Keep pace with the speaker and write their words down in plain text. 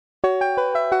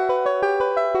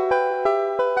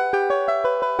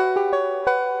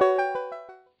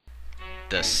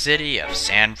The city of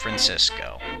San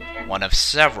Francisco, one of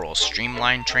several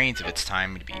streamlined trains of its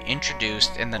time to be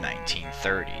introduced in the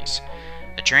 1930s.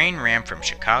 The train ran from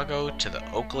Chicago to the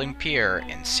Oakland Pier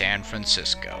in San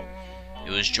Francisco. It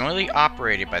was jointly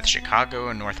operated by the Chicago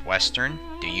and Northwestern,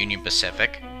 the Union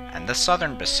Pacific, and the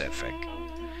Southern Pacific.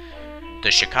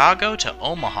 The Chicago to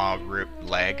Omaha route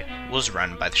leg was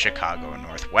run by the Chicago and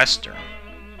Northwestern.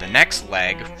 The next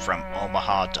leg, from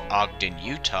Omaha to Ogden,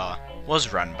 Utah,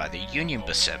 was run by the Union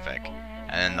Pacific,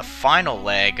 and then the final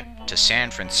leg to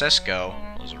San Francisco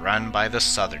was run by the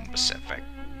Southern Pacific.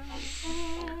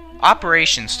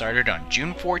 Operation started on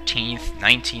June 14,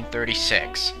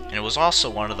 1936, and it was also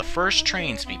one of the first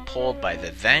trains to be pulled by the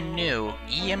then new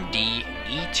EMD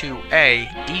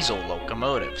E2A diesel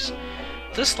locomotives.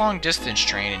 This long-distance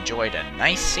train enjoyed a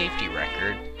nice safety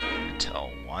record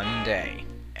until one day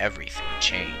everything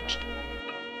changed.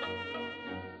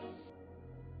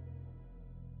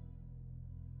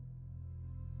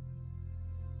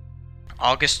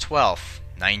 August 12,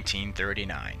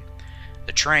 1939.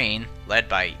 The train, led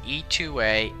by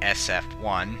E2A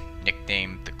SF-1,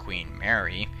 nicknamed the Queen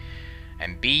Mary,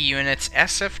 and B units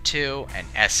SF-2 and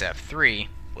SF-3,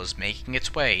 was making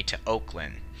its way to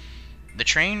Oakland. The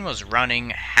train was running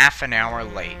half an hour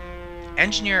late.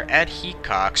 Engineer Ed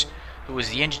Heacox, who was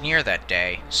the engineer that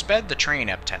day, sped the train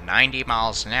up to 90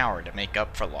 miles an hour to make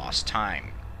up for lost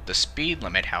time. The speed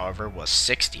limit, however, was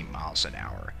 60 miles an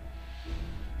hour.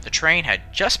 The train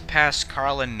had just passed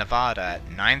Carlin, Nevada at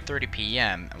 9:30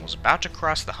 p.m. and was about to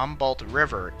cross the Humboldt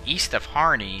River east of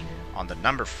Harney on the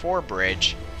number 4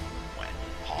 bridge when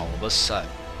all of a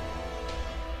sudden,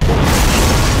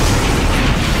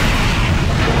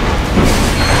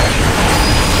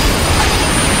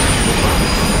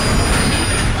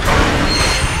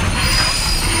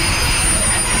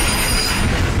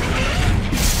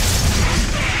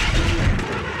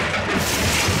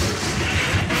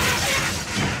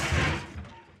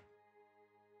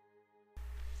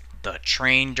 the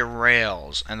train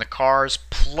derails, and the cars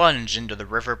plunge into the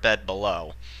riverbed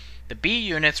below. The B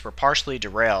units were partially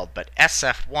derailed, but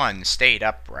SF-1 stayed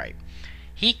upright.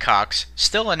 Heacox,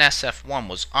 still in SF-1,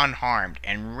 was unharmed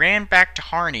and ran back to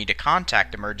Harney to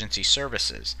contact emergency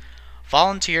services.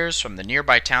 Volunteers from the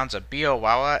nearby towns of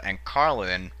Beowawa and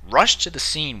Carlin rushed to the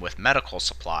scene with medical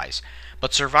supplies,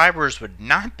 but survivors would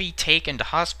not be taken to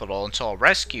hospital until a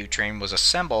rescue train was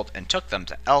assembled and took them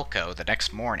to Elko the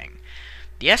next morning.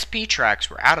 The SP tracks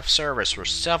were out of service for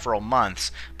several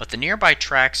months, but the nearby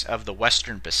tracks of the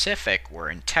Western Pacific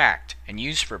were intact and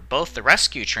used for both the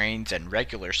rescue trains and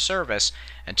regular service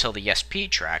until the SP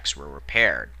tracks were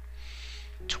repaired.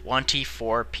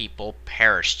 24 people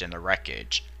perished in the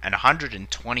wreckage, and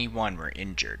 121 were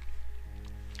injured.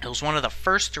 It was one of the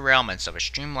first derailments of a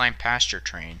streamlined passenger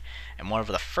train and one of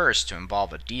the first to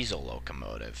involve a diesel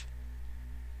locomotive.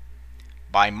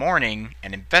 By morning,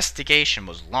 an investigation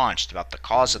was launched about the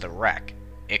cause of the wreck.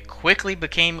 It quickly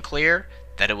became clear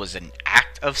that it was an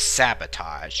act of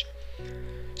sabotage.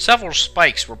 Several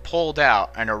spikes were pulled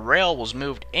out and a rail was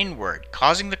moved inward,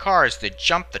 causing the cars to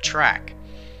jump the track.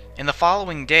 In the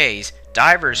following days,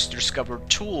 divers discovered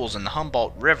tools in the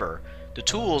Humboldt River. The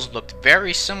tools looked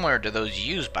very similar to those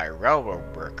used by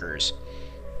railroad workers.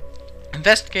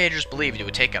 Investigators believed it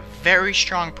would take a very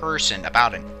strong person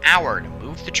about an hour to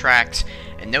move the tracks,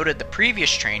 and noted the previous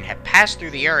train had passed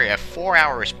through the area 4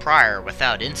 hours prior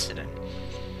without incident.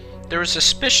 There was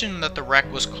suspicion that the wreck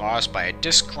was caused by a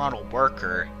disgruntled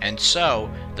worker, and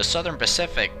so the Southern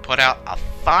Pacific put out a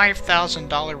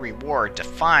 $5,000 reward to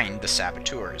find the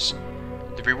saboteurs.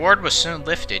 The reward was soon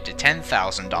lifted to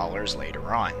 $10,000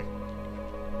 later on.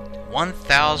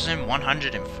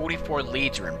 1,144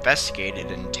 leads were investigated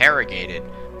and interrogated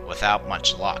without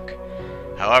much luck.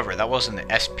 However, that wasn't the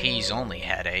SP's only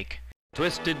headache.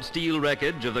 Twisted steel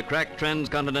wreckage of the cracked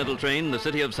transcontinental train, the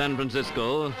city of San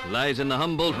Francisco, lies in the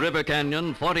Humboldt River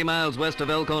Canyon, 40 miles west of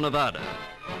Elko, Nevada.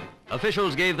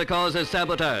 Officials gave the cause as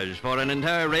sabotage, for an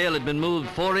entire rail had been moved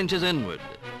 4 inches inward.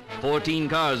 14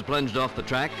 cars plunged off the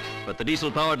track, but the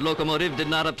diesel-powered locomotive did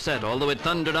not upset, although it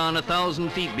thundered on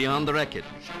 1,000 feet beyond the wreckage.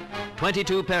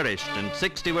 22 perished and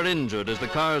 60 were injured as the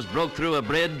cars broke through a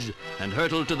bridge and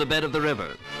hurtled to the bed of the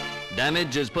river.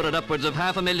 Damage is put at upwards of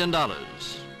 $500,000.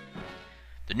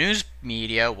 The news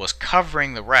media was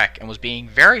covering the wreck and was being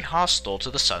very hostile to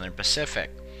the Southern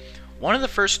Pacific. One of the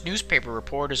first newspaper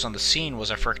reporters on the scene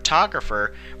was a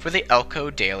photographer for the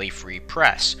Elko Daily Free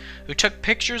Press, who took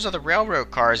pictures of the railroad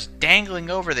cars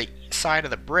dangling over the side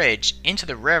of the bridge into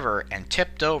the river and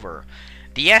tipped over.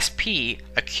 The SP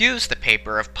accused the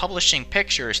paper of publishing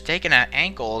pictures taken at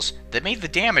angles that made the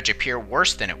damage appear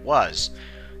worse than it was.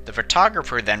 The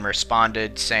photographer then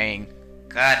responded saying,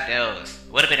 God knows,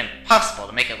 it would have been impossible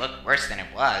to make it look worse than it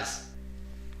was.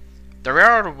 The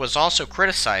railroad was also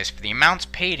criticized for the amounts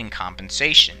paid in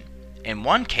compensation. In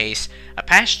one case, a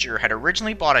passenger had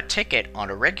originally bought a ticket on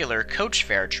a regular coach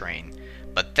fare train,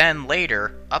 but then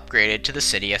later upgraded to the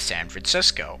city of San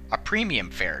Francisco, a premium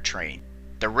fare train.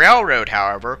 The railroad,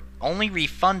 however, only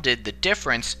refunded the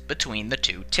difference between the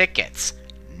two tickets,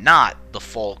 not the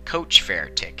full coach fare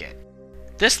ticket.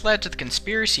 This led to the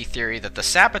conspiracy theory that the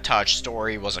sabotage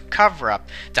story was a cover-up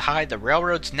to hide the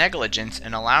railroad's negligence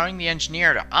in allowing the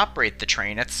engineer to operate the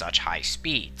train at such high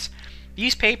speeds.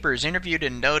 These papers interviewed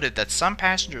and noted that some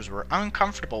passengers were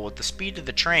uncomfortable with the speed of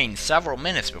the train several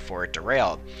minutes before it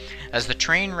derailed. As the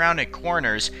train rounded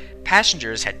corners,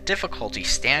 passengers had difficulty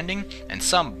standing, and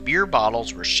some beer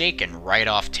bottles were shaken right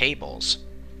off tables.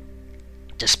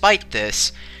 Despite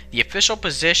this, the official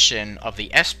position of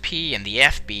the SP and the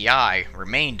FBI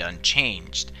remained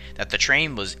unchanged, that the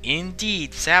train was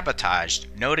indeed sabotaged,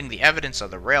 noting the evidence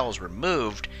of the rails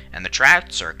removed and the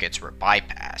track circuits were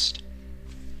bypassed.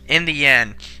 In the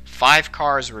end, 5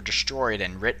 cars were destroyed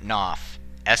and written off.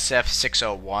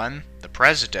 SF-601, the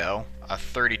Presido, a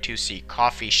 32-seat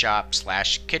coffee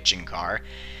shop/kitchen car,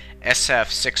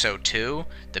 SF-602,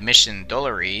 the Mission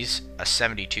Dolores, a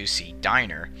 72-seat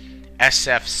diner,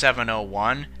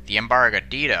 SF-701, the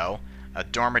Embargadito, a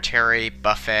dormitory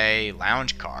buffet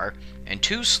lounge car, and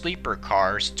 2 sleeper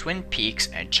cars, Twin Peaks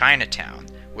and Chinatown,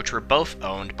 which were both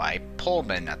owned by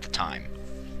Pullman at the time.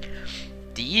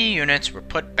 The E units were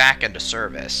put back into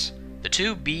service. The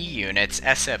 2 B units,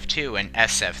 SF-2 and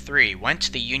SF-3, went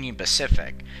to the Union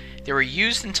Pacific. They were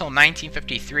used until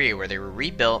 1953, where they were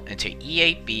rebuilt into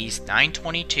E-8Bs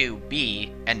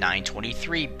 922B and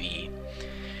 923B.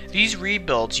 These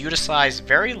rebuilds utilized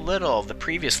very little of the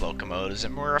previous locomotives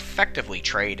and were effectively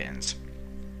trade-ins.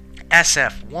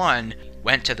 SF-1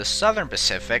 went to the Southern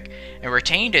Pacific and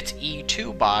retained its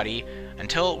E2 body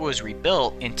until it was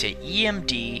rebuilt into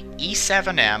EMD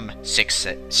E7M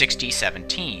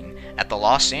 6017 at the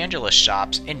Los Angeles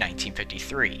shops in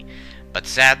 1953, but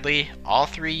sadly, all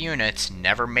 3 units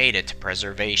never made it to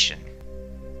preservation.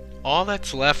 All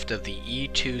that's left of the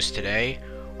E2s today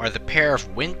are the pair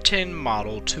of Winton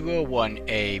Model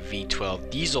 201A V12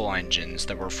 diesel engines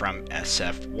that were from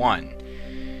SF-1.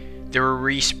 They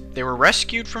were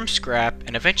rescued from scrap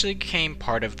and eventually became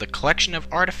part of the collection of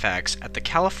artifacts at the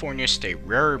California State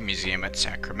Railroad Museum at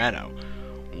Sacramento.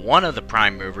 One of the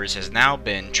prime movers has now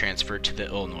been transferred to the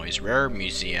Illinois Railroad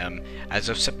Museum as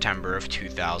of September of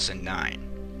 2009.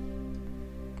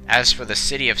 As for the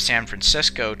City of San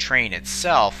Francisco train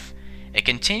itself, it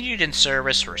continued in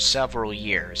service for several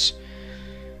years.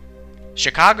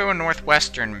 Chicago and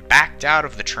Northwestern backed out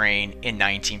of the train in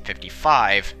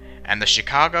 1955, and the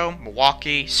Chicago,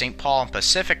 Milwaukee, St. Paul, and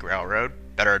Pacific Railroad,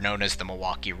 better known as the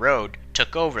Milwaukee Road,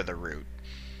 took over the route.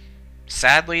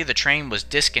 Sadly, the train was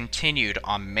discontinued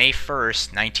on May 1st,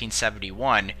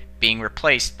 1971, being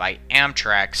replaced by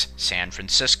Amtrak's San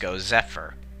Francisco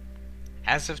Zephyr.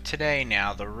 As of today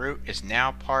now, the route is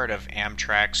now part of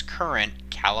Amtrak's current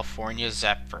California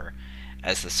Zephyr,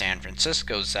 as the San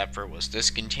Francisco Zephyr was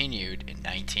discontinued in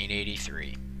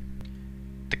 1983.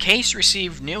 The case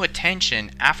received new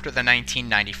attention after the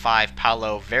 1995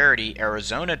 Palo Verde,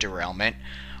 Arizona derailment,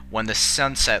 when the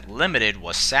Sunset Limited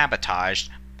was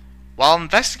sabotaged. While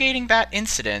investigating that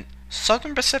incident,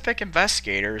 Southern Pacific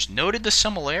investigators noted the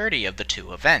similarity of the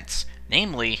 2 events,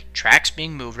 namely tracks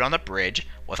being moved on the bridge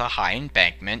with a high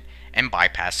embankment and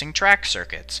bypassing track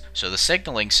circuits, so the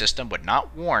signaling system would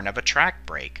not warn of a track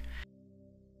break.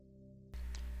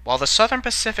 While the Southern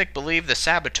Pacific believed the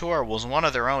saboteur was one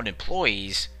of their own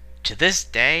employees, to this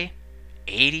day,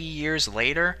 80 years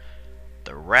later,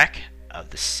 the wreck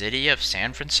of the city of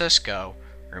San Francisco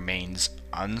remains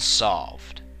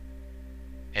unsolved.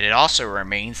 And it also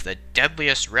remains the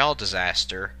deadliest rail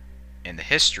disaster in the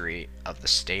history of the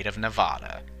state of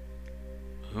Nevada.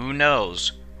 Who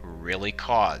knows who really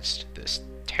caused this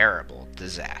terrible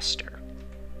disaster?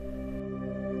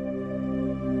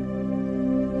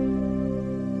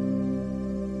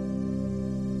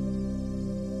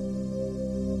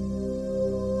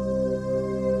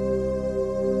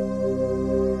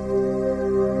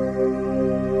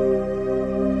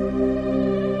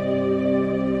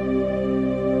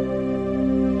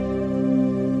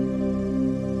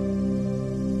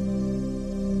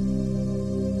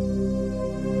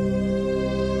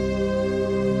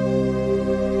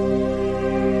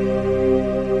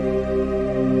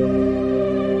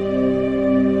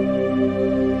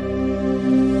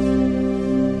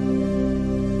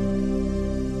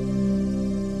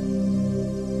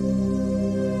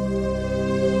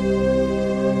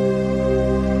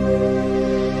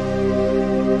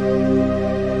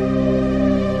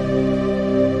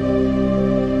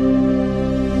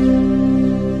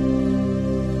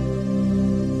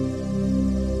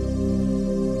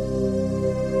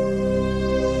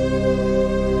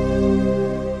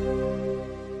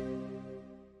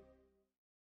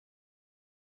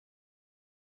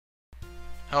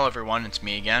 Hello everyone, it's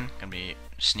me again. Gonna be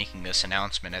sneaking this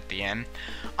announcement at the end.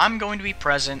 I'm going to be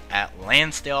present at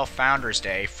Lansdale Founders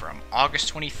Day from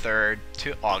August 23rd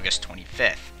to August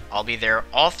 25th. I'll be there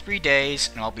all 3 days,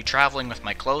 and I'll be traveling with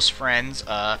my close friends.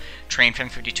 Train Fan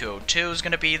 5202 is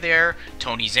going to be there.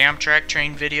 Tony's Amtrak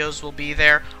train videos will be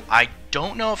there. I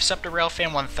don't know if Rail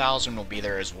Fan 1000 will be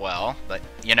there as well, but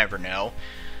you never know.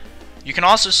 You can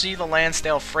also see the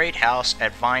Lansdale Freight House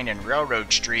at Vine and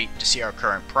Railroad Street to see our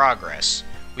current progress.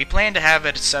 We plan to have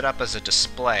it set up as a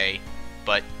display,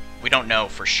 but we don't know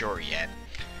for sure yet.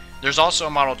 There's also a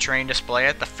model train display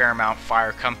at the Fairmount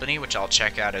Fire Company, which I'll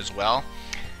check out as well.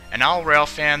 And I'll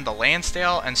railfan the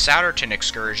Lansdale and Souderton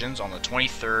excursions on the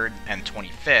 23rd and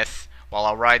 25th, while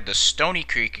I'll ride the Stony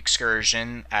Creek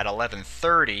excursion at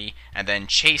 11:30 and then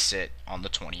chase it on the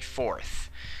 24th.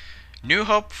 New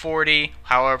Hope 40,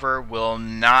 however, will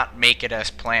not make it as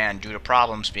planned due to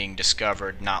problems being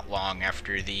discovered not long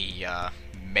after the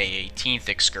May 18th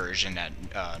excursion at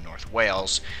North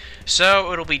Wales,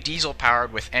 so it'll be diesel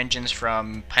powered with engines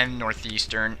from Penn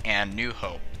Northeastern and New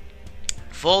Hope.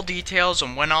 Full details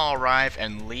on when I'll arrive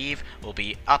and leave will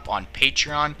be up on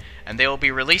Patreon, and they will be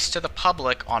released to the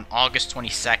public on August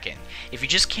 22nd. If you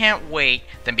just can't wait,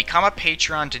 then become a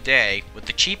Patreon today, with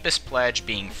the cheapest pledge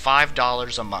being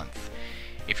 $5 a month.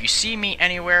 If you see me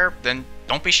anywhere, then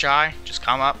don't be shy, just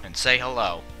come up and say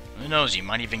hello. Who knows, you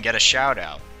might even get a shout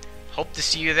out. Hope to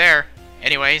see you there.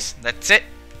 Anyways, that's it.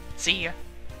 See ya.